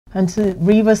And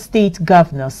Rivers State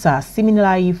Governor Sir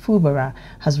Siminalayi Fubara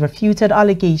has refuted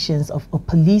allegations of a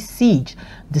police siege,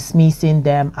 dismissing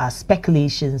them as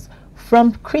speculations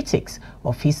from critics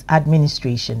of his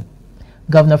administration.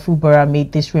 Governor Fubara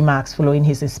made these remarks following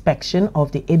his inspection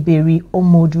of the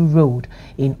Eberi-Omodu road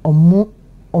in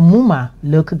Omuma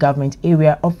local government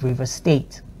area of Rivers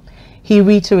State. He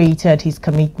reiterated his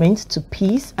commitment to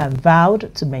peace and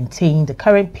vowed to maintain the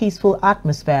current peaceful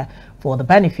atmosphere for the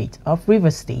benefit of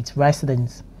Rivers State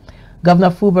residents. Governor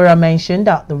Fubara mentioned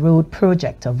that the road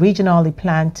project, originally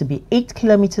planned to be 8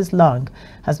 kilometers long,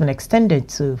 has been extended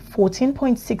to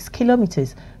 14.6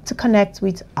 kilometers to connect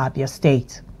with Abia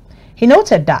State. He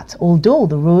noted that although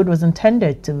the road was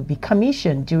intended to be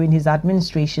commissioned during his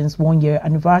administration's one-year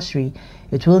anniversary,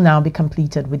 it will now be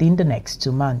completed within the next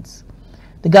 2 months.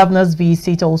 The governor's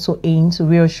visit also aimed to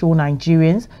reassure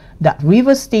Nigerians that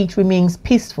Rivers State remains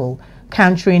peaceful,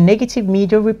 countering negative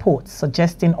media reports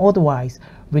suggesting otherwise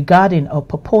regarding a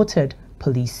purported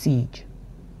police siege.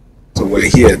 So we're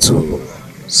here to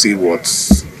see what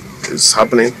is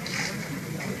happening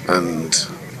and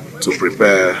to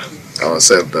prepare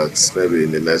ourselves that maybe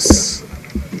in the next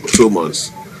 2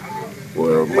 months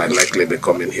we might likely be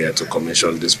coming here to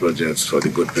commission this project for the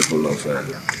good people of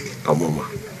Omuma.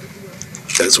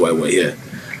 That's why we're here.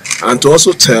 And to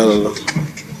also tell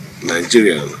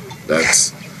Nigerians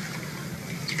that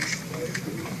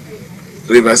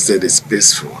Rivers State is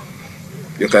peaceful.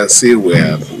 You can see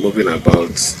we're moving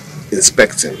about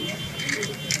inspecting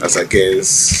as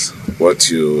against what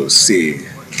you see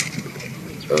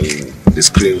on the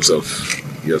screens of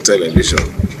your television,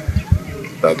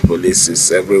 that police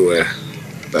is everywhere,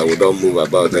 that we don't move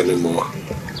about anymore,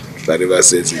 that Rivers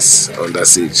State is under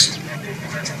siege.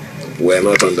 We're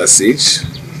not under siege.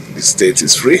 The state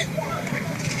is free,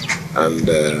 and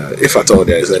if at all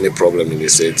there is any problem in the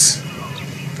state,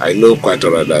 I know quite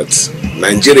well that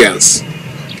Nigerians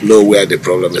know where the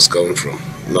problem is coming from,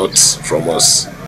 not from us.